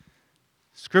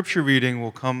Scripture reading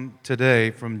will come today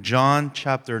from John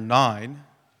chapter 9,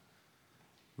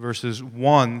 verses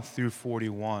 1 through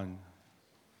 41.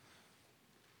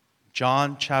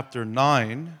 John chapter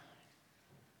 9,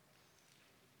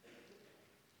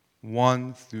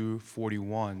 1 through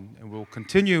 41. And we'll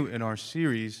continue in our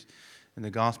series in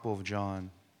the Gospel of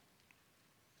John.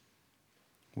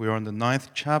 We are in the 9th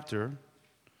chapter,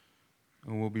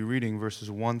 and we'll be reading verses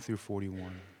 1 through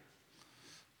 41.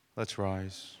 Let's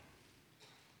rise.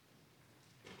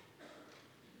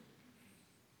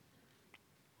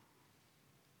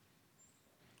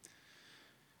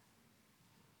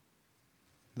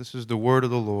 This is the word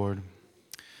of the Lord.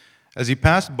 As he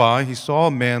passed by, he saw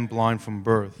a man blind from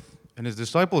birth, and his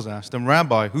disciples asked him,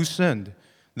 "Rabbi, who sinned,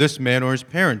 this man or his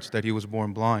parents, that he was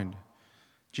born blind?"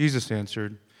 Jesus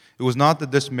answered, "It was not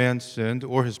that this man sinned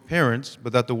or his parents,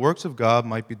 but that the works of God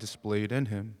might be displayed in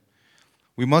him.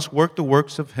 We must work the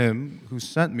works of him who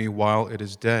sent me while it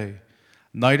is day.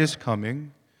 Night is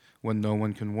coming when no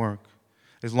one can work.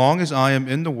 As long as I am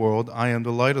in the world, I am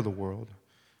the light of the world."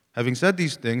 Having said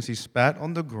these things, he spat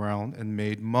on the ground and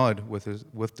made mud with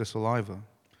the saliva.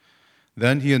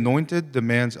 Then he anointed the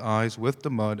man's eyes with the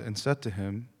mud and said to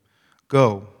him,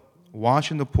 "Go, wash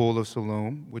in the pool of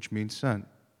Siloam," which means sent.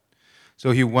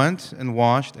 So he went and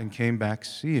washed and came back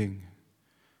seeing.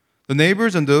 The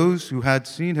neighbors and those who had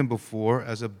seen him before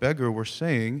as a beggar were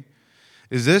saying,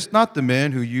 "Is this not the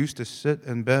man who used to sit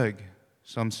and beg?"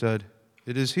 Some said,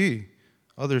 "It is he."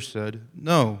 Others said,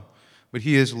 "No, but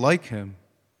he is like him."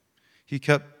 He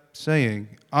kept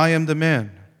saying, "I am the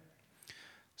man."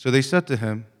 So they said to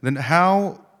him, Then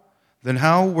how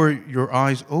were your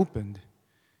eyes opened?"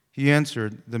 He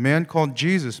answered, "The man called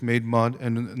Jesus made mud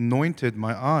and anointed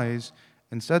my eyes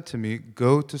and said to me,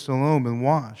 'Go to Siloam and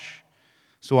wash.'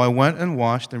 So I went and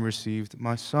washed and received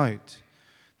my sight."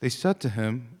 They said to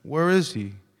him, "Where is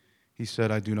he?" He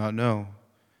said, "I do not know."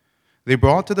 They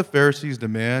brought to the Pharisees the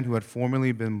man who had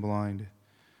formerly been blind.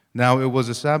 Now it was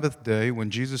a Sabbath day when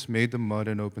Jesus made the mud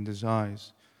and opened his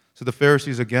eyes. So the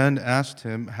Pharisees again asked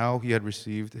him how he had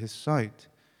received his sight.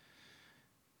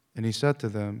 And he said to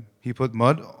them, "He put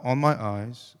mud on my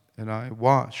eyes, and I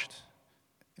washed,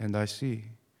 and I see."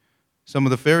 Some of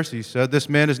the Pharisees said, "This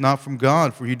man is not from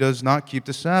God, for he does not keep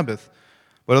the Sabbath."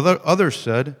 But others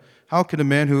said, "How can a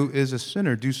man who is a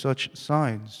sinner do such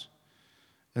signs?"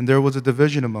 And there was a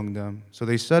division among them. So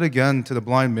they said again to the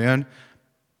blind man,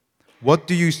 "What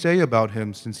do you say about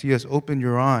him, since he has opened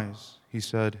your eyes?" He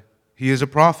said, "He is a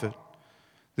prophet."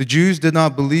 The Jews did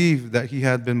not believe that he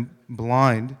had been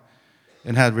blind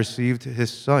and had received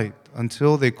his sight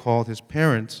until they called his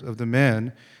parents of the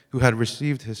man who had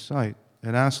received his sight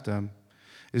and asked them,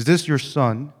 "Is this your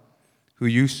son, who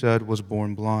you said was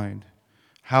born blind?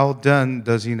 How then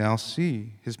does he now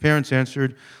see?" His parents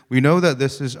answered, "We know that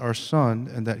this is our son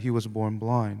and that he was born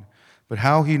blind. But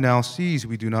how he now sees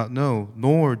we do not know,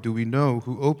 nor do we know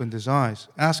who opened his eyes.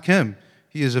 Ask him,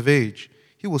 he is of age.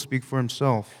 He will speak for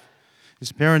himself."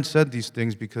 His parents said these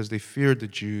things because they feared the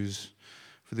Jews.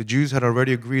 For the Jews had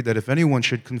already agreed that if anyone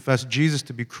should confess Jesus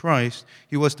to be Christ,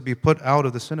 he was to be put out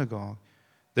of the synagogue.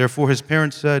 Therefore his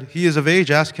parents said, "He is of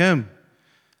age, ask him."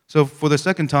 So for the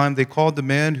second time they called the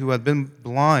man who had been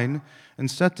blind and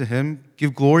said to him,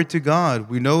 "Give glory to God.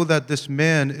 We know that this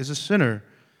man is a sinner."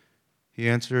 He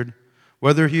answered,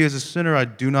 "Whether he is a sinner, I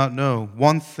do not know.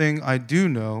 One thing I do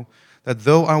know, that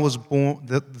though I was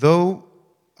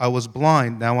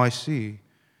blind, now I see."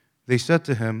 They said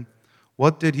to him,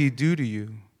 "What did he do to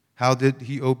you? How did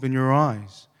he open your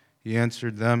eyes?" He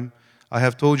answered them, "I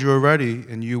have told you already,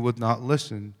 and you would not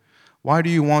listen. Why do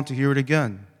you want to hear it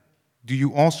again? Do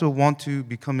you also want to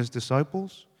become his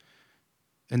disciples?"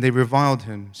 And they reviled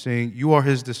him, saying, "You are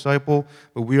his disciple,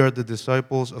 but we are the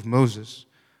disciples of Moses.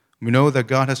 We know that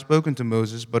God has spoken to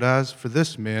Moses, but as for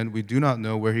this man, we do not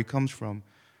know where he comes from."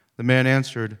 The man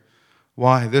answered,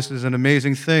 "Why, this is an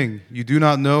amazing thing. You do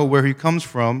not know where he comes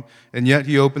from, and yet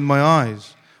he opened my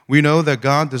eyes. We know that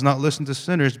God does not listen to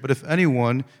sinners, but if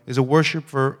anyone is a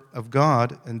worshiper of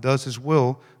God and does his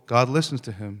will, God listens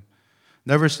to him.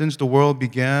 Never since the world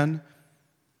began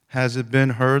has it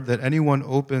been heard that anyone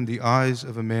opened the eyes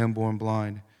of a man born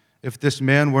blind. If this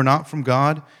man were not from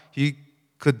God, he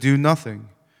could do nothing."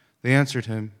 They answered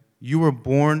him, "You were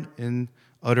born in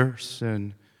utter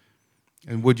sin,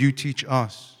 and would you teach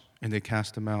us?" And they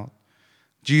cast him out.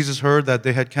 Jesus heard that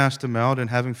they had cast him out,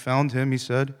 and having found him, he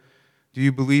said, "Do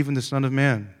you believe in the Son of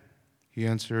Man?" He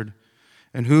answered,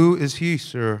 "And who is he,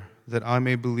 sir, that I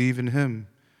may believe in him?"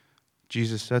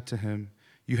 Jesus said to him,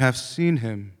 "You have seen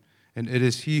him, and it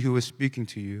is he who is speaking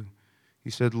to you."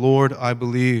 He said, "Lord, I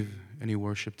believe," and he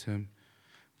worshipped him.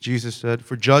 Jesus said,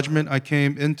 "For judgment I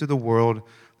came into the world,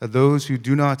 that those who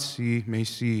do not see may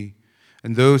see,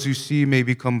 and those who see may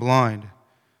become blind."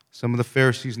 Some of the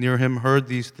Pharisees near him heard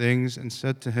these things and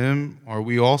said to him, "Are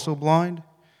we also blind?"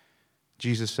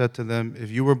 Jesus said to them, "If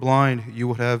you were blind, you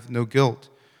would have no guilt.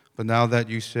 But now that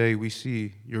you say, 'We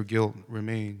see,' your guilt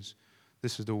remains."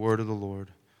 This is the word of the Lord.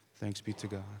 Thanks be to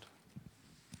God.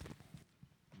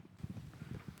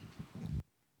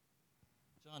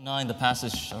 John 9, the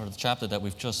passage or the chapter that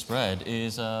we've just read,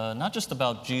 is not just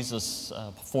about Jesus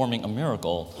performing a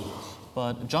miracle,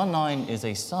 but John 9 is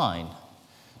a sign.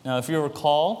 Now, if you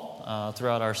recall,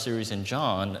 throughout our series in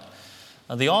John,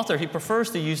 the author, he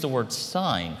prefers to use the word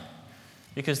sign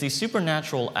because these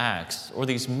supernatural acts or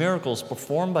these miracles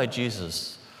performed by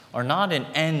Jesus are not an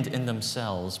end in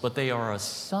themselves, but they are a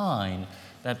sign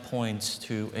that points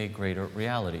to a greater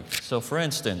reality. So, for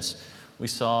instance, we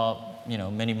saw,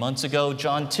 many months ago,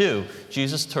 John 2,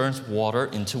 Jesus turns water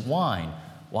into wine.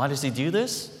 Why does he do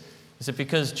this? Is it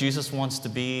because Jesus wants to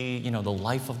be, the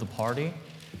life of the party?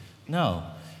 No.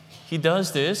 He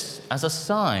does this as a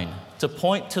sign to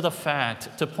point to the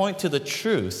fact, to point to the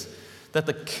truth that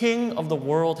the King of the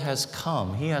world has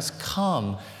come. He has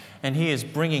come and he is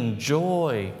bringing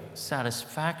joy,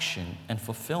 satisfaction, and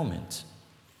fulfillment.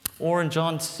 Or in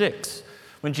John 6,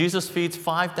 when Jesus feeds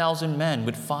 5,000 men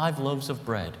with 5 loaves of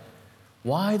bread.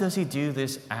 Why does he do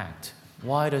this act?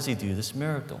 Why does he do this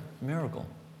miracle?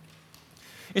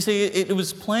 You see, it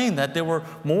was plain that there were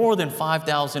more than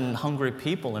 5,000 hungry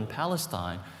people in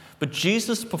Palestine, but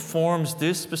Jesus performs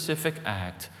this specific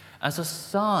act as a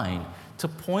sign to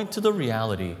point to the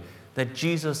reality that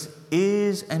Jesus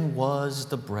is and was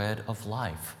the bread of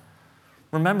life.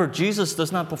 Remember, Jesus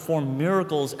does not perform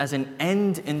miracles as an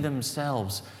end in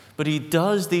themselves, but he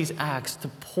does these acts to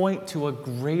point to a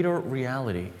greater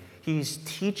reality. He's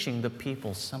teaching the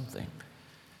people something.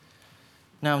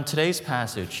 Now, in today's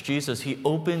passage, Jesus, he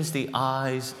opens the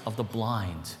eyes of the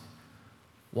blind.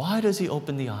 Why does he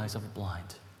open the eyes of the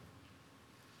blind?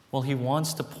 Well, he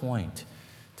wants to point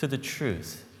to the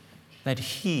truth that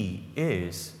he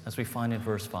is, as we find in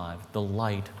verse 5, the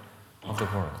light of the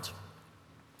world.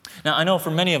 Now, I know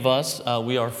for many of us,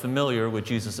 we are familiar with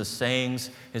Jesus' sayings.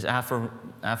 His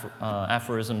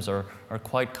aphorisms are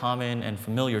quite common and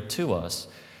familiar to us.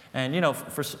 And,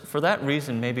 for that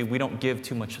reason, maybe we don't give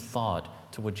too much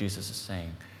thought to what Jesus is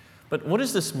saying. But what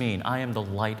does this mean? I am the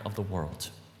light of the world.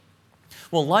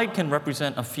 Well, light can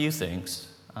represent a few things.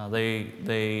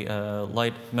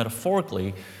 Light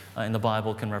metaphorically in the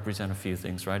Bible can represent a few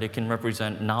things, right? It can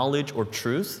represent knowledge or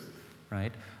truth,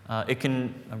 right? It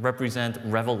can represent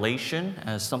revelation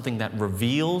as something that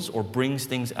reveals or brings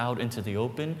things out into the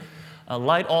open.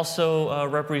 Light also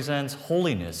represents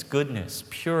holiness, goodness,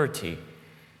 purity,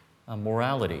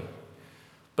 morality.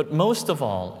 But most of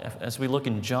all, as we look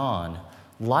in John,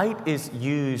 light is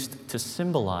used to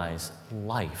symbolize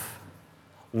life.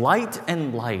 Light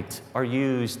and light are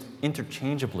used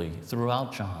interchangeably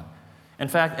throughout John. In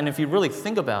fact, and if you really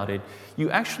think about it, you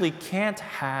actually can't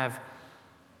have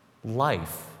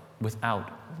life without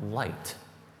light,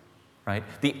 right?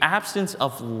 The absence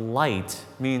of light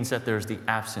means that there's the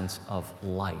absence of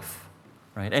life,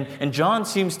 right? And John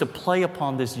seems to play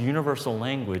upon this universal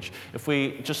language. If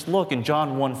we just look in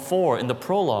John 1:4, in the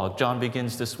prologue, John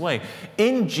begins this way: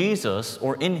 "In Jesus,"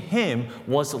 or in him,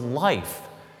 "was life,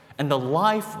 and the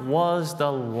life was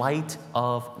the light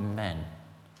of men."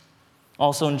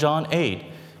 Also in John 8,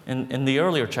 in the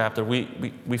earlier chapter,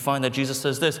 we find that Jesus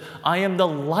says this: "I am the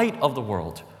light of the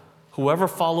world. Whoever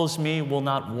follows me will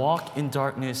not walk in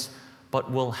darkness, but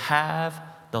will have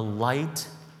the light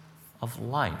of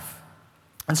life."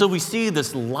 And so we see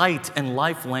this light and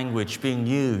life language being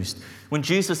used. When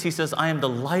Jesus, he says, "I am the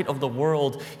light of the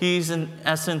world," he's in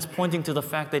essence pointing to the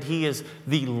fact that he is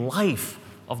the life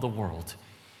of the world.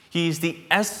 He is the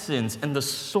essence and the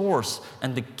source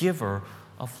and the giver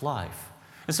of life.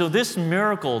 And so this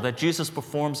miracle that Jesus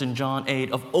performs in John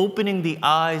 8 of opening the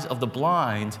eyes of the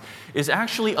blind is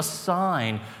actually a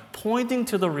sign pointing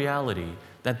to the reality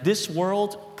that this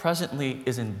world presently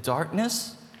is in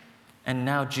darkness, and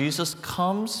now Jesus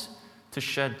comes to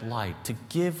shed light, to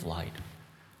give light,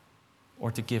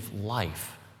 or to give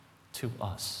life to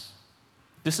us.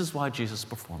 This is why Jesus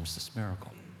performs this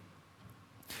miracle.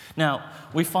 Now,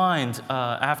 we find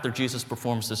after Jesus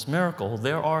performs this miracle,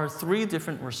 there are 3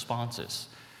 different responses.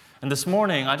 And this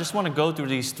morning, I just want to go through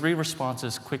these 3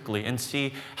 responses quickly and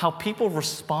see how people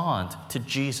respond to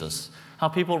Jesus, how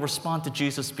people respond to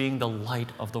Jesus being the light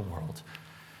of the world.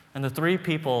 And the 3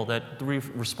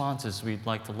 responses we'd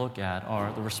like to look at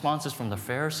are the responses from the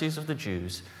Pharisees of the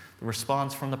Jews, the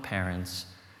response from the parents,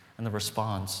 and the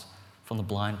response from the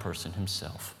blind person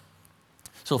himself.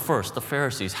 So first, the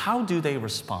Pharisees, how do they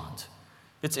respond?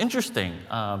 It's interesting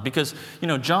because,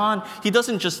 John, he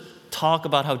doesn't just talk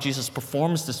about how Jesus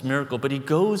performs this miracle, but he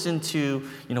goes into,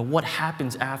 what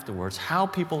happens afterwards, how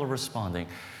people are responding.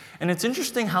 And it's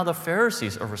interesting how the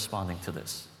Pharisees are responding to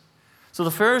this. So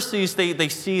the Pharisees, they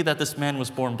see that this man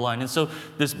was born blind. And so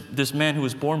this man who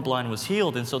was born blind was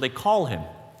healed. And so they call him.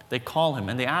 They call him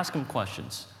and they ask him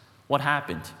questions. What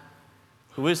happened?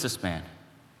 Who is this man?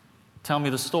 Tell me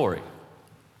the story.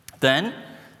 Then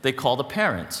they call the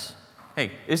parents.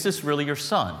 Hey, is this really your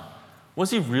son? Was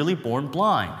he really born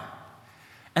blind?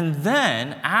 And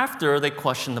then, after they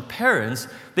question the parents,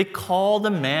 they call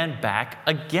the man back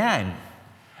again.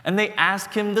 And they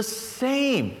ask him the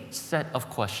same set of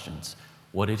questions.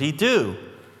 What did he do?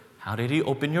 How did he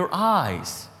open your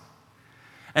eyes?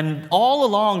 And all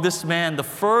along, this man, the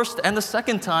first and the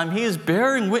second time, he is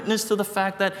bearing witness to the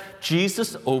fact that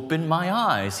Jesus opened my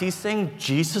eyes. He's saying,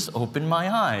 Jesus opened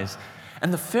my eyes.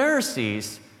 And the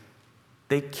Pharisees,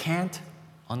 they can't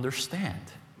understand.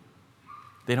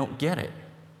 They don't get it.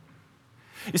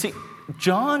 You see,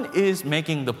 John is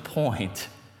making the point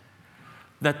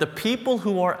that the people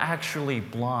who are actually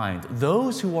blind,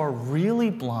 those who are really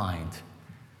blind,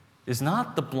 is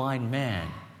not the blind man,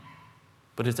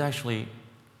 but it's actually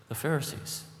the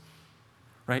Pharisees.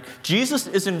 Right? Jesus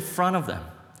is in front of them.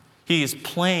 He is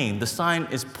plain. The sign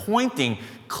is pointing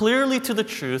clearly to the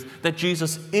truth that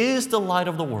Jesus is the light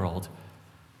of the world.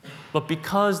 But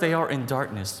because they are in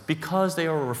darkness, because they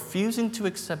are refusing to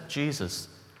accept Jesus,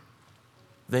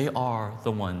 they are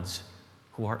the ones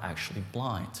who are actually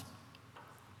blind.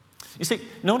 You see,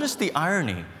 notice the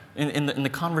irony in the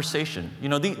conversation.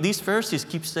 These Pharisees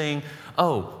keep saying,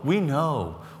 oh, we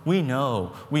know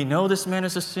this man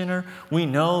is a sinner. We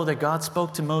know that God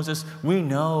spoke to Moses. We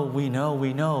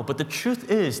know. But the truth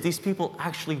is, these people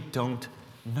actually don't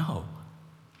know.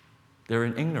 They're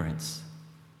in ignorance.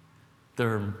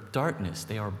 They're in darkness.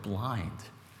 They are blind.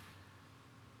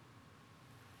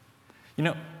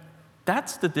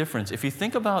 That's the difference. If you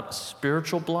think about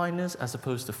spiritual blindness as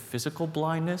opposed to physical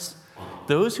blindness,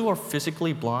 those who are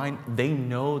physically blind, they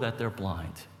know that they're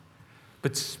blind.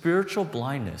 But spiritual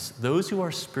blindness, those who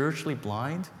are spiritually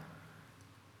blind,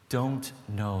 don't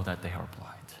know that they are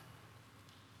blind.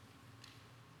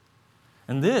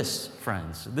 And this,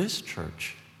 friends, this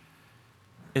church,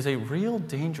 is a real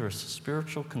dangerous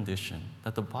spiritual condition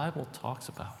that the Bible talks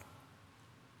about.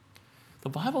 The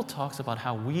Bible talks about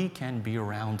how we can be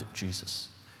around Jesus.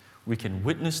 We can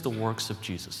witness the works of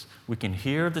Jesus. We can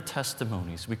hear the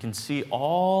testimonies. We can see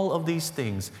all of these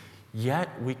things, yet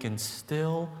we can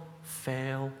still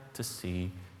fail to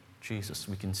see Jesus.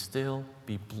 We can still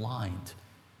be blind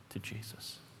to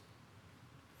Jesus.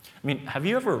 Have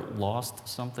you ever lost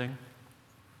something,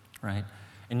 right?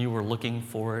 And you were looking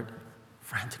for it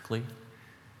frantically?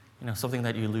 Something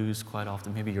that you lose quite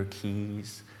often, maybe your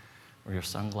keys, or your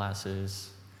sunglasses,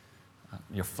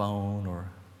 your phone, or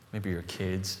maybe your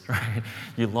kids, right?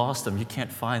 You lost them, you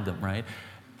can't find them, right?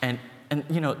 And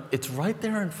it's right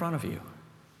there in front of you,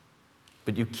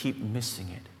 but you keep missing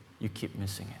it. You keep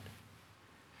missing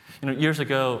it. Years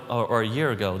ago, or a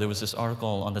year ago, there was this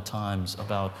article on the Times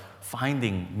about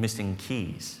finding missing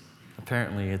keys.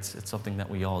 Apparently, it's something that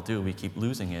we all do. We keep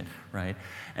losing it, right?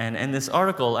 And this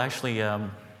article actually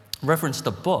referenced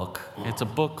a book. It's a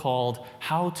book called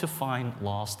How to Find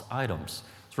Lost Items.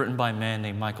 It's written by a man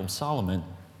named Michael Solomon.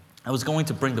 I was going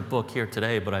to bring the book here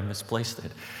today, but I misplaced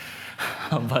it.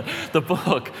 But the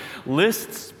book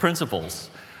lists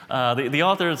principles. The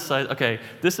author said, okay,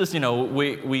 this is,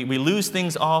 we lose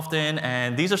things often,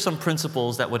 and these are some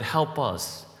principles that would help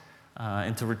us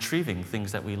into retrieving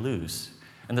things that we lose.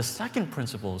 And the second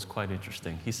principle is quite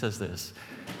interesting. He says this: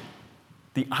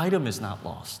 the item is not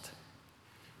lost.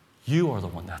 You are the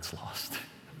one that's lost.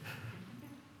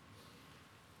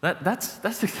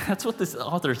 That's what this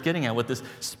author is getting at with this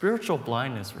spiritual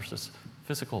blindness versus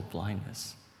physical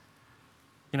blindness.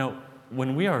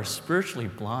 When we are spiritually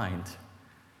blind,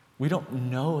 we don't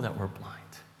know that we're blind.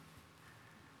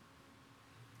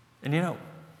 And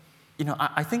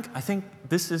I think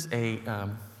this is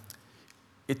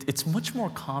it's much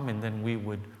more common than we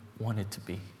would want it to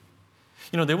be.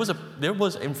 There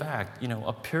was in fact,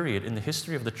 a period in the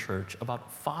history of the church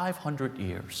about 500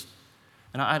 years.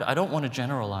 And I don't want to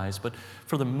generalize, but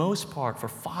for the most part, for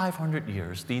 500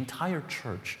 years, the entire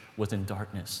church was in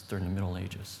darkness during the Middle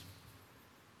Ages.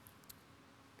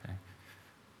 Okay?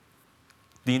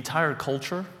 The entire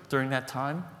culture during that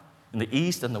time, in the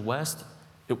East and the West,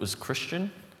 it was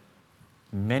Christian.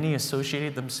 Many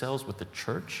associated themselves with the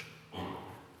church.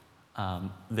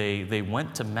 They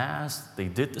went to Mass, they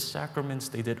did the sacraments,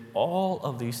 they did all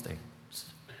of these things.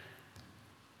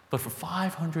 But for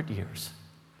 500 years,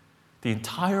 the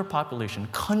entire population,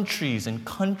 countries and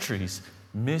countries,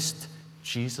 missed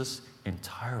Jesus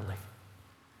entirely.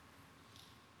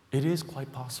 It is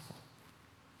quite possible.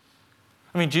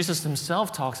 I mean, Jesus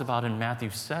himself talks about in Matthew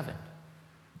 7,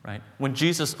 right? When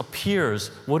Jesus appears,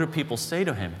 what do people say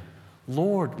to him?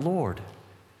 Lord, Lord,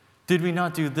 did we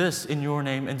not do this in your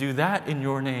name and do that in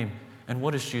your name? And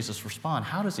what does Jesus respond?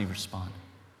 How does he respond?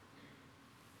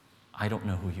 I don't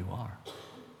know who you are.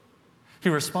 He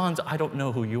responds, I don't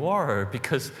know who you are,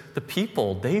 because the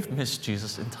people, they've missed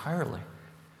Jesus entirely.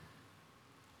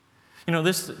 You know,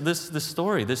 this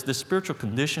story, this spiritual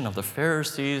condition of the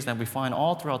Pharisees that we find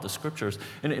all throughout the scriptures,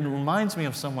 and it reminds me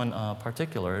of someone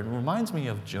particular. It reminds me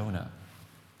of Jonah.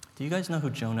 Do you guys know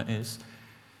who Jonah is?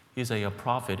 He's a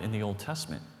prophet in the Old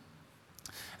Testament.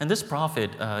 And this prophet,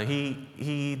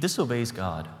 he disobeys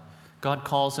God. God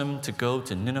calls him to go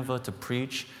to Nineveh to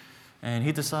preach, and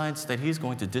he decides that he's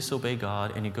going to disobey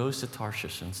God, and he goes to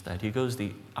Tarshish instead. He goes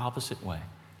the opposite way.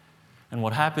 And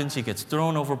what happens, he gets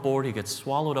thrown overboard, he gets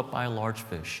swallowed up by a large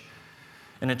fish.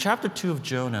 And in chapter 2 of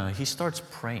Jonah, he starts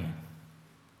praying.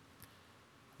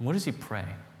 And what does he pray?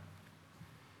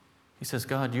 He says,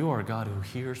 God, you are a God who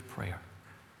hears prayer.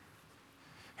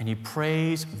 And he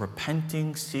prays,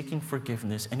 repenting, seeking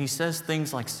forgiveness. And he says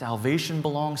things like, salvation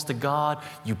belongs to God.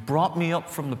 You brought me up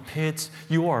from the pits.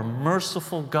 You are a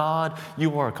merciful God.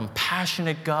 You are a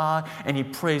compassionate God. And he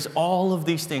prays all of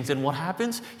these things. And what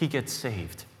happens? He gets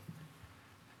saved.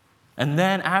 And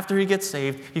then after he gets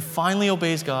saved, he finally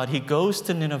obeys God. He goes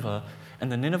to Nineveh.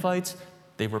 And the Ninevites,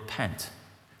 they repent.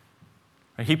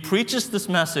 He preaches this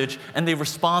message, and they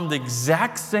respond the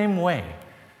exact same way.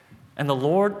 And the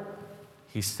Lord,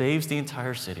 he saves the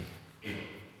entire city.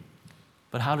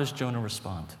 But how does Jonah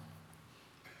respond?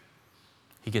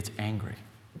 He gets angry.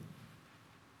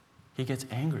 He gets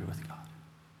angry with God.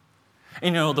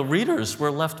 And, the readers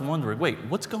were left wondering, wait,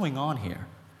 what's going on here?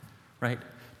 Right?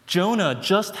 Jonah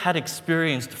just had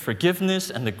experienced forgiveness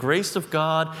and the grace of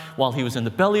God while he was in the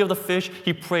belly of the fish.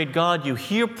 He prayed, God, you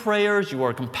hear prayers, you are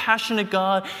a compassionate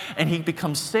God, and he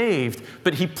becomes saved.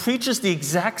 But he preaches the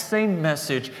exact same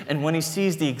message, and when he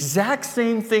sees the exact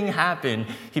same thing happen,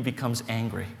 he becomes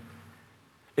angry.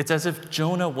 It's as if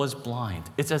Jonah was blind.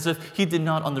 It's as if he did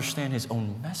not understand his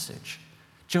own message.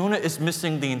 Jonah is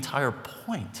missing the entire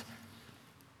point.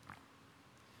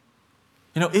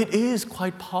 It is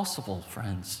quite possible,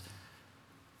 friends,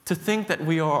 to think that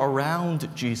we are around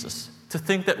Jesus, to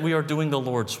think that we are doing the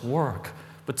Lord's work,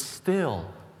 but still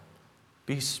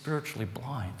be spiritually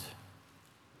blind.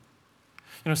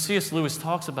 C.S. Lewis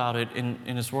talks about it in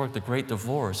his work, The Great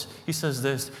Divorce. He says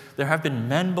this, there have been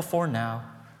men before now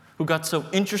who got so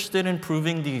interested in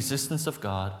proving the existence of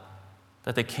God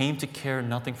that they came to care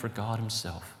nothing for God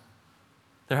himself.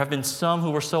 There have been some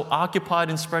who were so occupied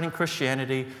in spreading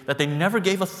Christianity that they never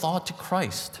gave a thought to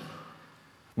Christ.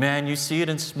 Man, you see it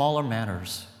in smaller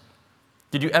manners.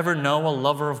 Did you ever know a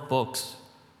lover of books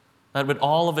that with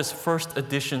all of his first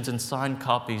editions and signed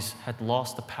copies had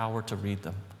lost the power to read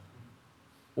them?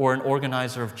 Or an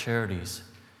organizer of charities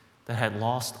that had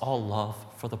lost all love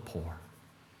for the poor?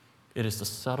 It is the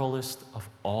subtlest of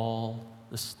all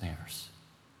the snares.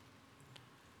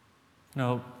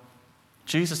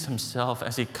 Jesus himself,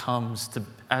 as he comes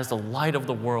as the light of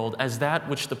the world, as that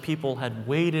which the people had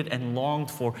waited and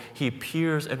longed for, he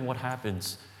appears, and what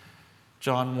happens?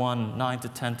 John 1,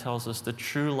 9-10 tells us, the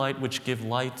true light which gives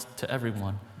light to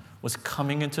everyone was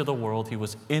coming into the world. He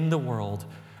was in the world,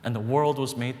 and the world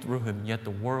was made through him, yet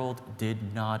the world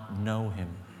did not know him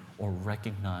or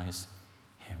recognize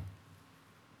him.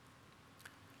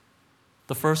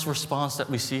 The first response that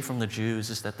we see from the Jews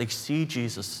is that they see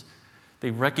Jesus. They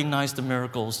recognize the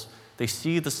miracles. They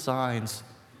see the signs.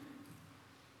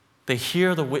 They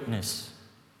hear the witness.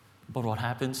 But what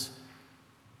happens?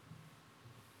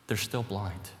 They're still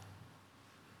blind.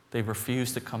 They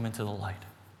refuse to come into the light.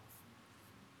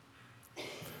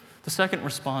 The second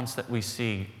response that we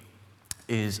see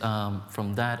is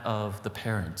from that of the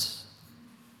parents.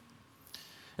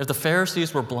 If the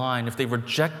Pharisees were blind, if they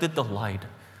rejected the light,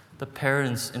 the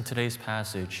parents in today's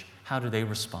passage, how do they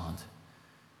respond?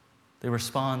 They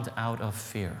respond out of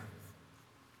fear.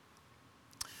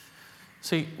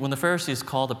 See, when the Pharisees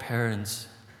call the parents,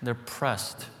 they're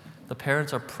pressed. The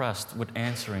parents are pressed with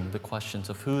answering the questions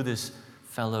of who this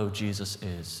fellow Jesus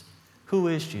is. Who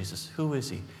is Jesus? Who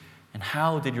is he? And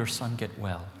how did your son get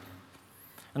well?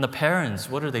 And the parents,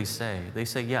 what do they say? They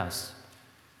say, yes,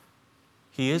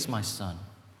 he is my son.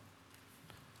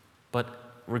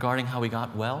 But regarding how he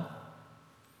got well,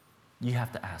 You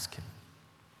have to ask him.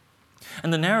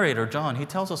 And the narrator, John, he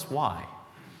tells us why.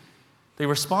 They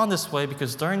respond this way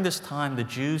because during this time, the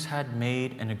Jews had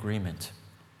made an agreement.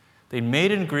 They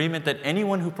made an agreement that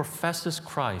anyone who professes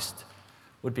Christ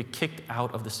would be kicked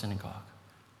out of the synagogue.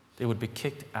 They would be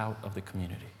kicked out of the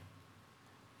community.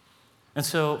 And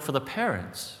so for the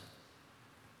parents,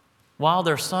 while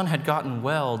their son had gotten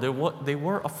well, they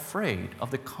were afraid of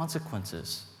the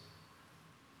consequences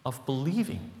of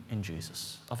believing in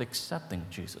Jesus, of accepting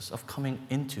Jesus, of coming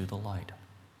into the light.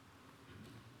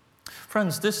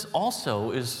 Friends, this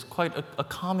also is quite a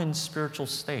common spiritual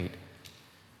state.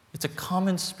 It's a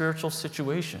common spiritual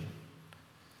situation.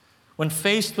 When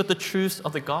faced with the truths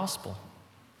of the gospel,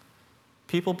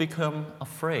 people become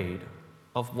afraid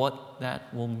of what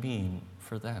that will mean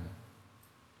for them.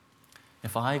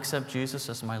 If I accept Jesus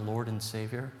as my Lord and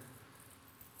Savior,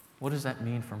 what does that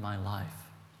mean for my life?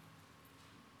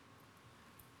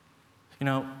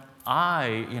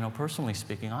 Personally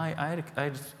speaking, I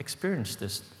experienced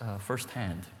this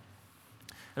firsthand.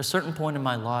 At a certain point in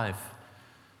my life,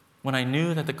 when I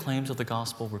knew that the claims of the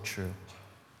gospel were true,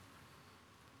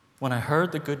 when I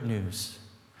heard the good news,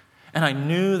 and I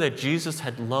knew that Jesus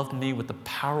had loved me with a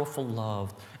powerful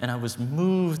love, and I was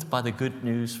moved by the good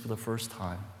news for the first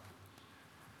time,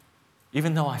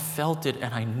 even though I felt it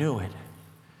and I knew it,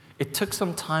 it took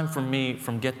some time for me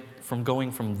from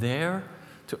going from there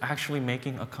to actually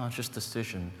making a conscious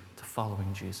decision to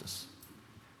following Jesus.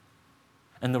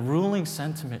 And the ruling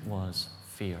sentiment was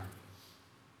fear.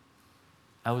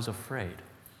 I was afraid.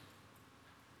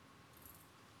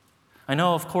 I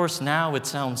know, of course, now it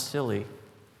sounds silly,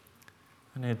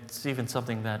 and it's even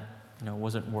something that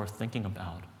wasn't worth thinking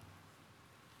about.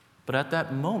 But at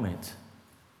that moment,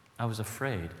 I was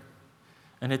afraid.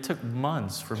 And it took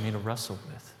months for me to wrestle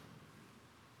with.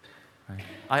 Right?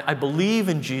 I believe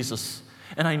in Jesus,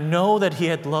 and I know that he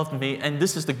had loved me, and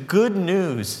this is the good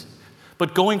news.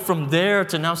 But going from there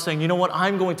to now saying, you know what,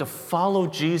 I'm going to follow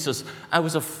Jesus, I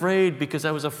was afraid because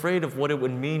I was afraid of what it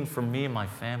would mean for me and my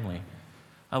family.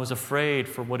 I was afraid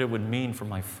for what it would mean for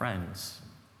my friends.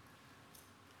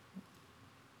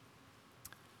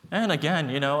 And again,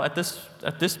 at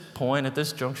this point, at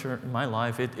this juncture in my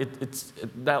life,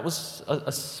 that was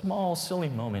a small, silly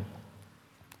moment.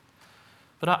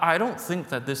 But I don't think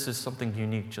that this is something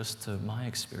unique just to my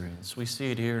experience. We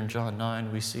see it here in John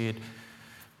 9. We see it,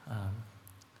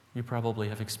 you probably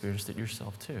have experienced it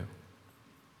yourself too.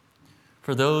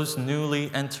 For those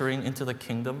newly entering into the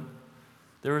kingdom,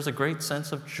 there is a great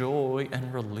sense of joy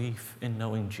and relief in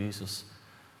knowing Jesus.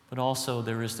 But also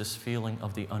there is this feeling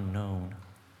of the unknown.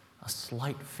 A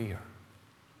slight fear.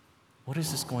 What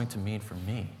is this going to mean for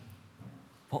me?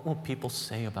 What will people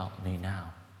say about me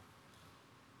now?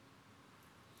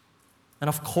 And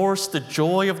of course, the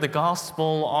joy of the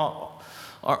gospel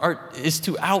is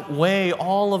to outweigh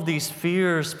all of these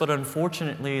fears, but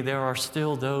unfortunately, there are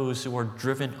still those who are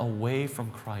driven away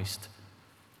from Christ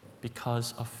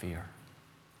because of fear,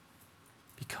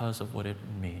 because of what it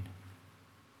would mean.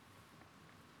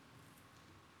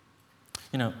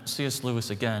 C.S. Lewis,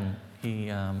 again, he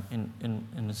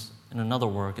in another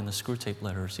work, in the Screwtape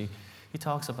Letters, he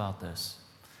talks about this.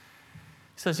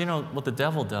 He says, what the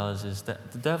devil does is that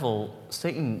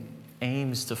Satan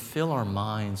aims to fill our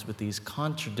minds with these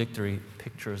contradictory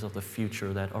pictures of the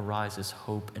future that arises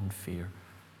hope and fear.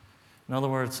 In other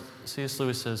words, C.S.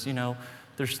 Lewis says,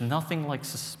 there's nothing like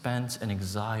suspense and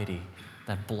anxiety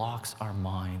that blocks our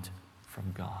mind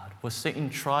from God. What Satan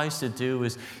tries to do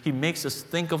is he makes us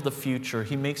think of the future.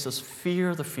 He makes us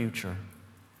fear the future.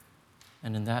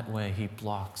 And in that way, he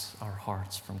blocks our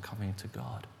hearts from coming to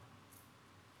God.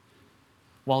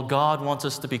 While God wants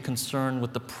us to be concerned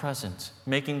with the present,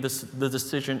 making the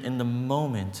decision in the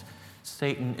moment,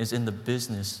 Satan is in the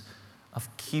business of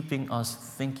keeping us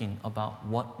thinking about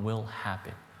what will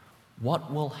happen.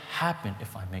 What will happen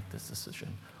if I make this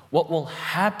decision? What will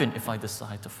happen if I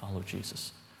decide to follow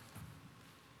Jesus?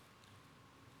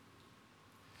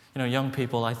 Young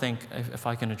people, I think, if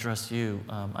I can address you,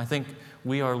 I think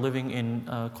we are living in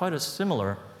quite a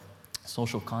similar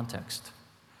social context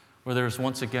where there's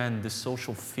once again this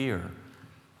social fear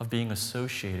of being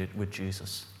associated with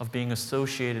Jesus, of being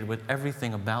associated with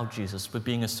everything about Jesus, with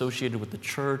being associated with the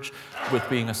church, with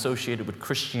being associated with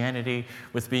Christianity,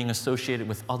 with being associated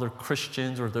with other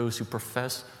Christians or those who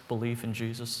profess belief in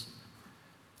Jesus.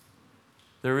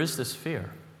 There is this fear.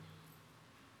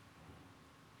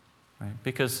 Right?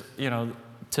 Because,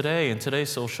 today, in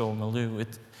today's social milieu,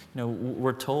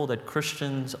 we're told that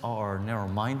Christians are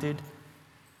narrow-minded,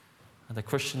 that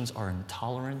Christians are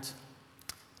intolerant,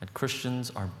 that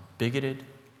Christians are bigoted,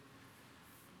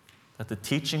 that the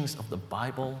teachings of the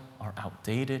Bible are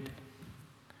outdated,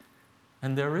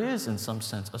 And there is, in some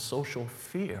sense, a social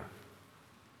fear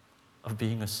of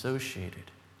being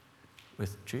associated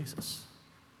with Jesus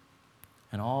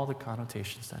and all the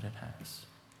connotations that it has.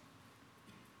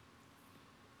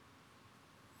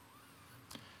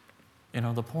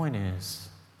 The point is,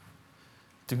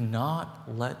 do not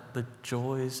let the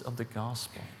joys of the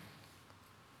gospel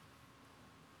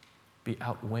be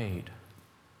outweighed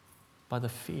by the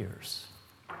fears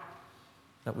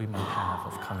that we might have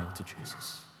of coming to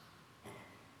Jesus.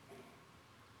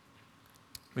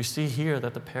 We see here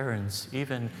that the parents,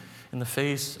 even in the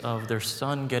face of their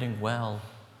son getting well,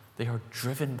 they are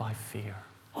driven by fear.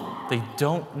 They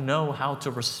don't know how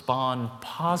to respond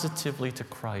positively to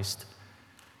Christ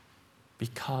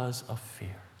because of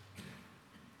fear.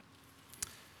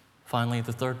 Finally,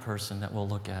 the third person that we'll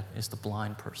look at is the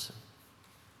blind person.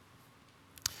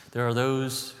 There are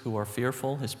those who are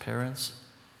fearful, his parents,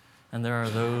 and there are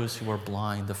those who are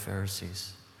blind, the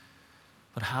Pharisees.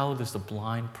 But how does the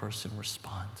blind person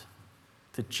respond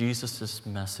to Jesus'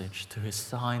 message, to his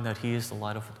sign that he is the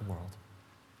light of the world?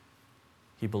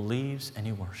 He believes and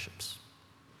he worships.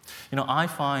 I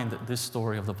find this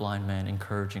story of the blind man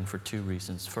encouraging for two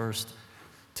reasons. First,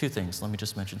 two things. Let me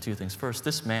just mention two things. First,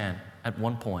 this man, at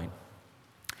one point,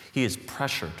 he is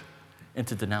pressured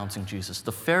into denouncing Jesus.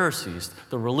 The Pharisees,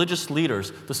 the religious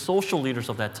leaders, the social leaders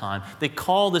of that time, they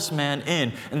call this man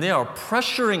in and they are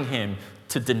pressuring him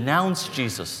to denounce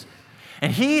Jesus.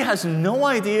 And he has no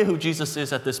idea who Jesus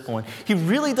is at this point. He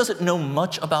really doesn't know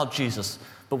much about Jesus.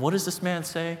 But what does this man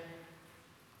say?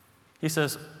 He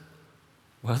says,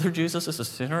 whether Jesus is a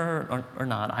sinner or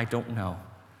not, I don't know.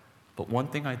 But one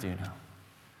thing I do know.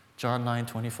 John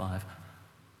 9:25.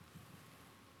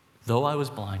 Though I was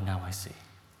blind, now I see.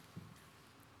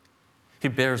 He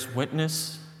bears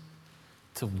witness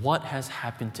to what has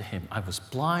happened to him. I was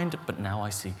blind, but now I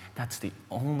see. That's the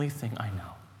only thing I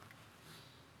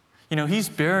know. He's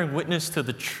bearing witness to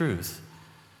the truth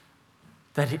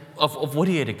of what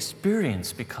he had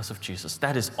experienced because of Jesus.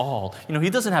 That is all. He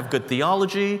doesn't have good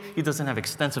theology. He doesn't have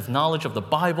extensive knowledge of the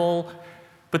Bible.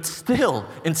 But still,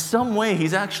 in some way,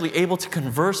 he's actually able to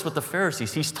converse with the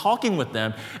Pharisees. He's talking with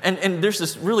them. And there's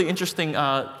this really interesting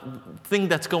thing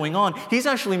that's going on. He's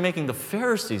actually making the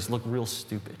Pharisees look real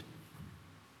stupid.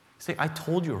 Say, I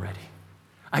told you already.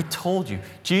 I told you.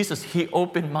 Jesus, he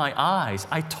opened my eyes.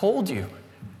 I told you.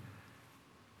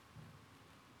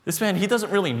 This man, he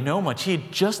doesn't really know much. He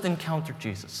had just encountered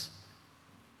Jesus.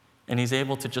 And he's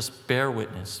able to just bear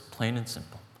witness, plain and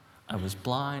simple. I was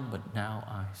blind, but now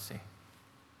I see.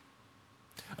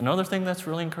 Another thing that's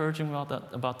really encouraging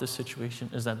about this situation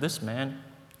is that this man,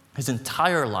 his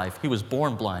entire life, he was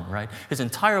born blind, right? His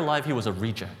entire life, he was a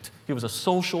reject. He was a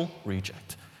social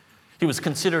reject. He was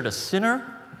considered a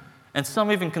sinner, and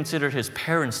some even considered his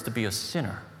parents to be a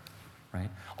sinner, right?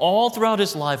 All throughout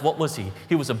his life, what was he?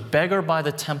 He was a beggar by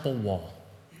the temple wall.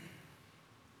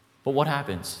 But what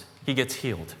happens? He gets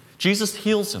healed. Jesus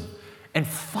heals him. And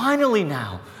finally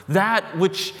now, that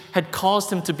which had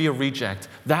caused him to be a reject,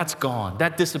 that's gone.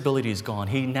 That disability is gone.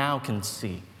 He now can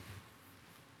see.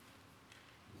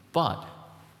 But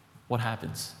what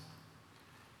happens?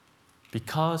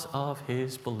 Because of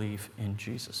his belief in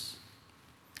Jesus,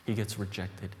 he gets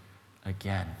rejected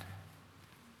again.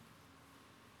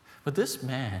 But this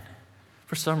man,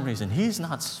 for some reason, he's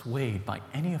not swayed by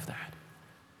any of that.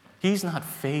 He's not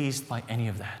fazed by any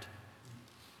of that.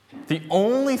 The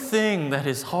only thing that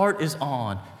his heart is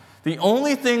on, the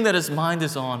only thing that his mind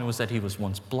is on was that he was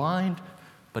once blind,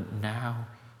 but now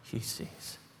he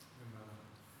sees.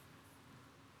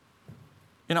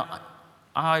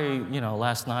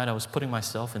 Last night I was putting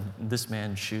myself in this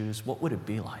man's shoes. What would it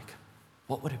be like?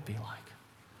 What would it be like?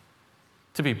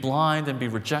 To be blind and be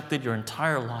rejected your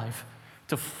entire life,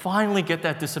 to finally get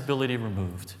that disability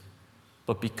removed,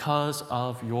 but because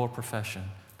of your profession,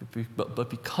 but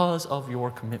because of your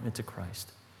commitment to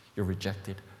Christ, you're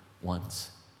rejected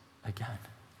once again.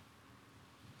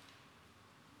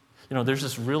 There's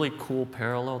this really cool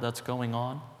parallel that's going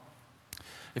on.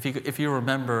 If you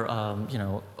remember,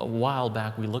 a while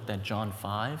back we looked at John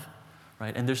 5,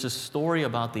 right? And there's this story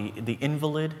about the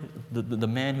invalid, the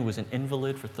man who was an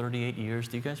invalid for 38 years.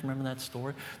 Do you guys remember that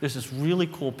story? There's this really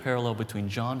cool parallel between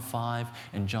John 5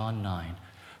 and John 9.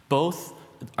 Both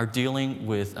are dealing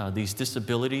with these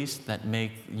disabilities that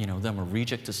make them a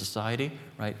reject to society,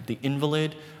 right? The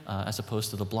invalid, as opposed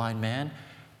to the blind man,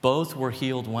 both were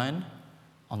healed when?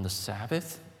 On the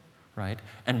Sabbath, right?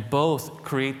 And both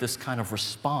create this kind of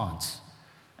response,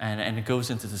 and it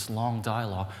goes into this long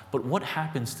dialogue. But what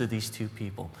happens to these two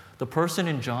people? The person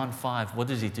in John 5, what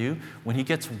does he do? When he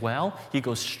gets well, he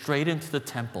goes straight into the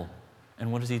temple.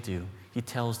 And what does he do? He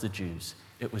tells the Jews,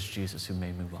 it was Jesus who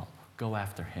made me well. Go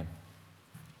after him.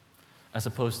 As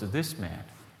opposed to this man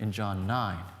in John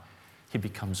 9, he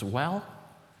becomes well,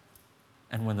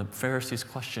 and when the Pharisees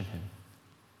question him,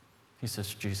 he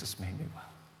says, Jesus made me well.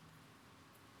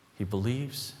 He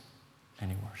believes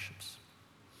and he worships.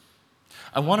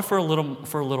 I want for a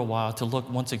little while to look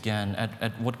once again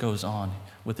at what goes on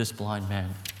with this blind man.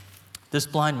 This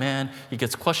blind man, he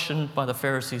gets questioned by the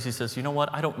Pharisees. He says, you know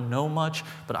what, I don't know much,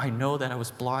 but I know that I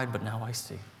was blind, but now I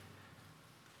see.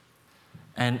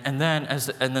 And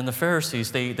then the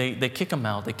Pharisees, they kick him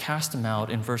out, they cast him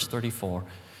out in verse 34.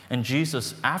 And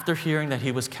Jesus, after hearing that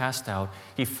he was cast out,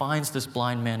 he finds this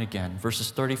blind man again, verses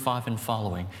 35 and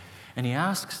following. And he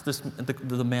asks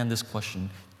the man this question,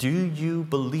 do you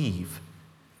believe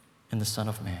in the Son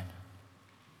of Man?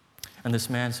 And this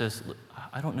man says,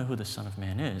 I don't know who the Son of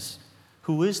Man is.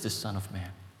 Who is this Son of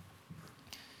Man?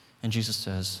 And Jesus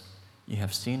says, you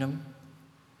have seen him,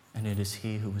 and it is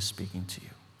he who is speaking to you.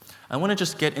 I want to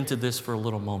just get into this for a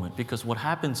little moment, because what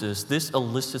happens is this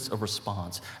elicits a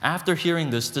response. After hearing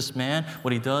this man,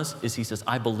 what he does is he says,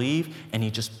 I believe, and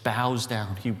he just bows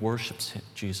down. He worships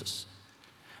Jesus.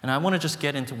 And I want to just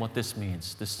get into what this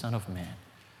means, this Son of Man.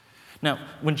 Now,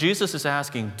 when Jesus is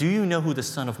asking, do you know who the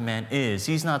Son of Man is?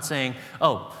 He's not saying,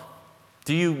 oh,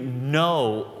 do you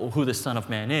know who the Son of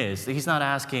Man is? He's not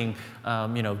asking,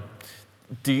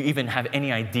 do you even have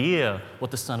any idea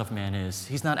what the Son of Man is?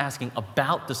 He's not asking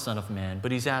about the Son of Man,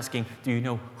 but he's asking, do you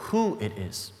know who it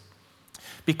is?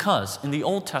 Because in the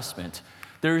Old Testament,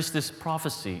 there is this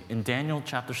prophecy in Daniel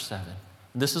chapter 7.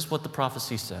 This is what the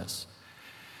prophecy says.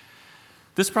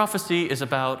 This prophecy is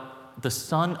about the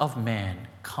Son of Man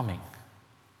coming.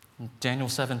 Daniel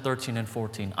 7, 13 and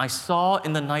 14. I saw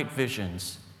in the night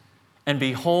visions, and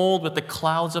behold, with the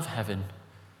clouds of heaven,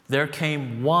 there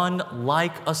came one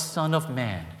like a Son of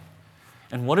Man.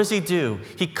 And what does he do?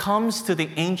 He comes to the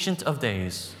Ancient of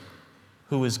Days,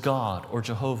 who is God or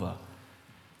Jehovah,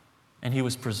 and he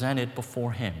was presented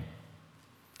before him.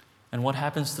 And what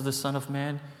happens to the Son of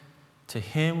Man? To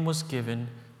him was given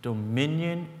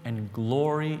dominion and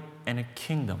glory and a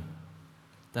kingdom,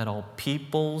 that all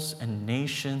peoples and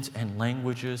nations and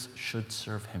languages should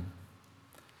serve him.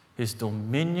 His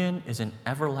dominion is an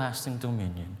everlasting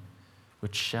dominion,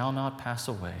 which shall not pass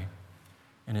away,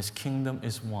 and his kingdom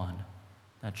is one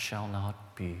that shall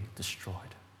not be destroyed.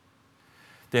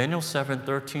 Daniel 7,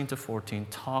 13 to 14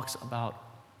 talks about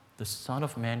the Son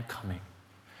of Man coming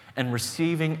and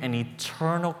receiving an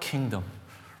eternal kingdom,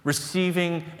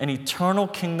 receiving an eternal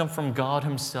kingdom from God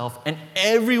himself, and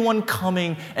everyone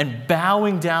coming and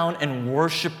bowing down and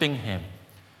worshiping him.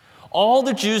 All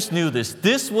the Jews knew this.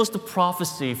 This was the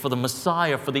prophecy for the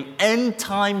Messiah, for the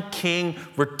end-time king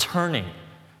returning.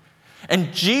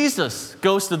 And Jesus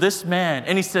goes to this man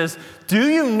and he says, do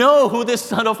you know who this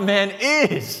Son of Man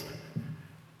is?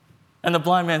 And the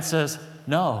blind man says,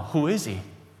 no, who is he?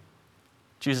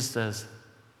 Jesus says,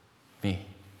 me.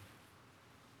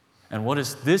 And what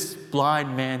does this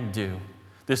blind man do?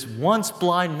 This once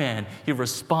blind man, he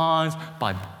responds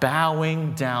by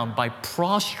bowing down, by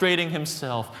prostrating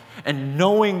himself, and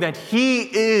knowing that he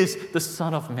is the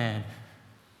Son of Man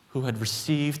who had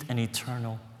received an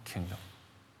eternal kingdom.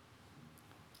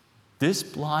 This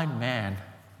blind man,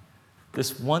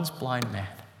 this once blind man,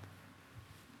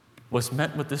 was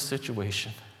met with this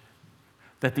situation,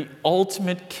 that the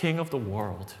ultimate king of the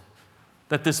world,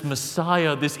 that this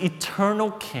Messiah, this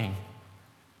eternal king,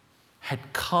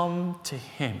 had come to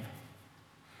him,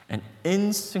 an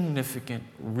insignificant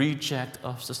reject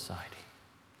of society.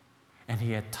 And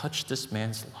he had touched this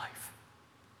man's life.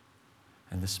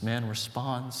 And this man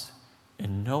responds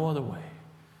in no other way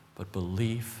but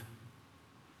belief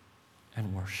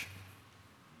and worship.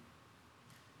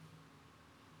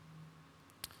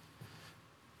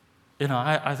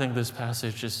 I think this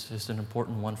passage is an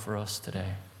important one for us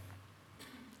today.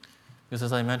 Because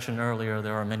as I mentioned earlier,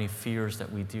 there are many fears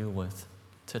that we deal with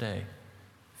today.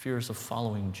 Fears of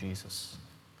following Jesus.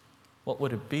 What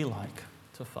would it be like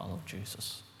to follow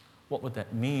Jesus? What would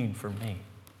that mean for me?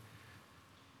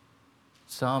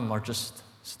 Some are just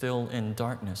still in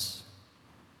darkness.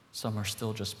 Some are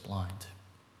still just blind.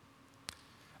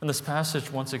 And this passage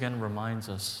once again reminds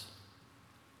us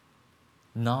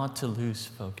not to lose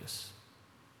focus.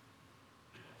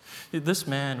 This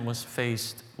man was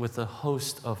faced with a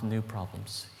host of new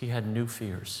problems. He had new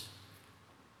fears,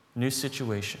 new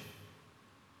situation.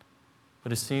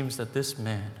 But it seems that this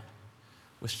man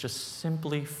was just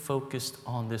simply focused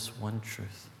on this one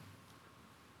truth.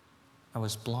 I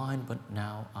was blind, but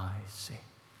now I see.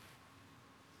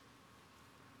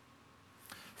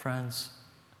 Friends,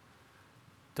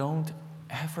 don't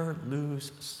ever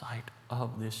lose sight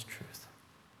of this truth.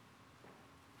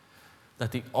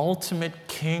 that the ultimate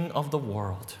King of the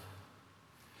world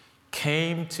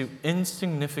came to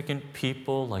insignificant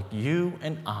people like you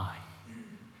and I,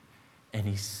 and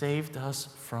he saved us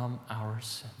from our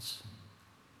sins.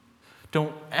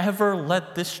 Don't ever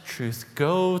let this truth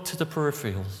go to the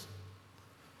peripherals.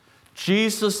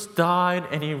 Jesus died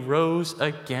and he rose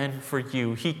again for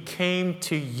you. He came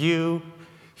to you.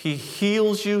 He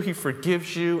heals you, he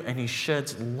forgives you, and he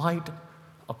sheds light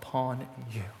upon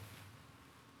you.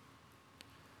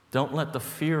 Don't let the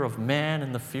fear of man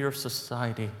and the fear of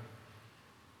society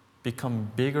become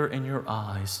bigger in your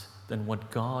eyes than what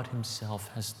God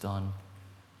himself has done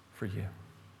for you.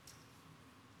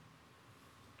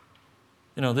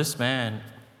 You know, this man,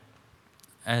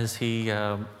 as he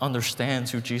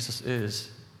understands who Jesus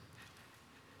is,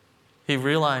 he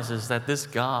realizes that this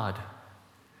God,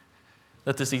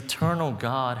 that this eternal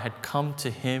God had come to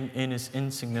him in his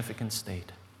insignificant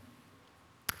state.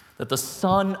 That the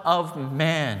Son of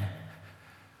Man,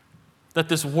 that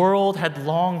this world had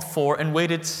longed for and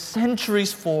waited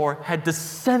centuries for, had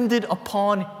descended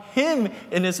upon him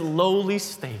in his lowly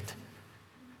state.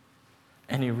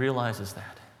 And he realizes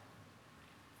that.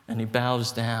 And he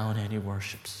bows down and he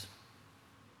worships.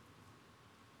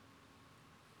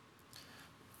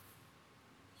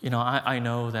 You know, I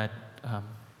know that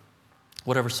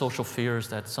whatever social fears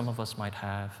that some of us might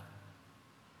have,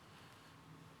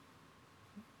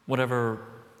 whatever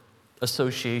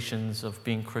associations of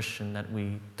being Christian that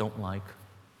we don't like,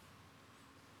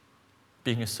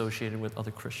 being associated with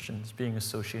other Christians, being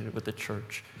associated with the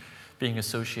church, being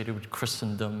associated with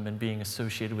Christendom, and being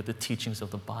associated with the teachings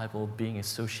of the Bible, being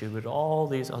associated with all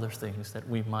these other things that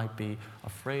we might be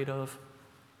afraid of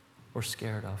or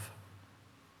scared of,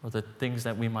 or the things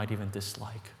that we might even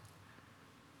dislike.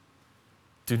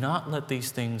 Do not let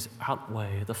these things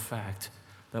outweigh the fact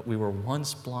that we were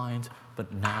once blind,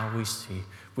 but now we see.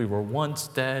 We were once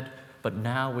dead, but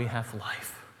now we have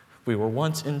life. We were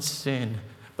once in sin,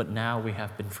 but now we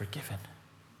have been forgiven.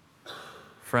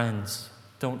 Friends,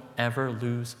 don't ever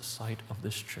lose sight of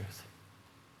this truth.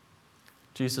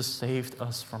 Jesus saved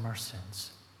us from our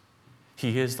sins.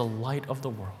 He is the light of the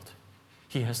world.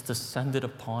 He has descended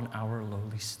upon our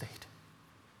lowly state,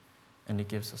 and he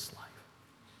gives us life.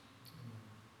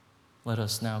 Let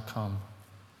us now come,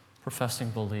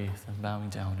 professing belief and bowing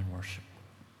down in worship.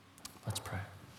 Let's pray.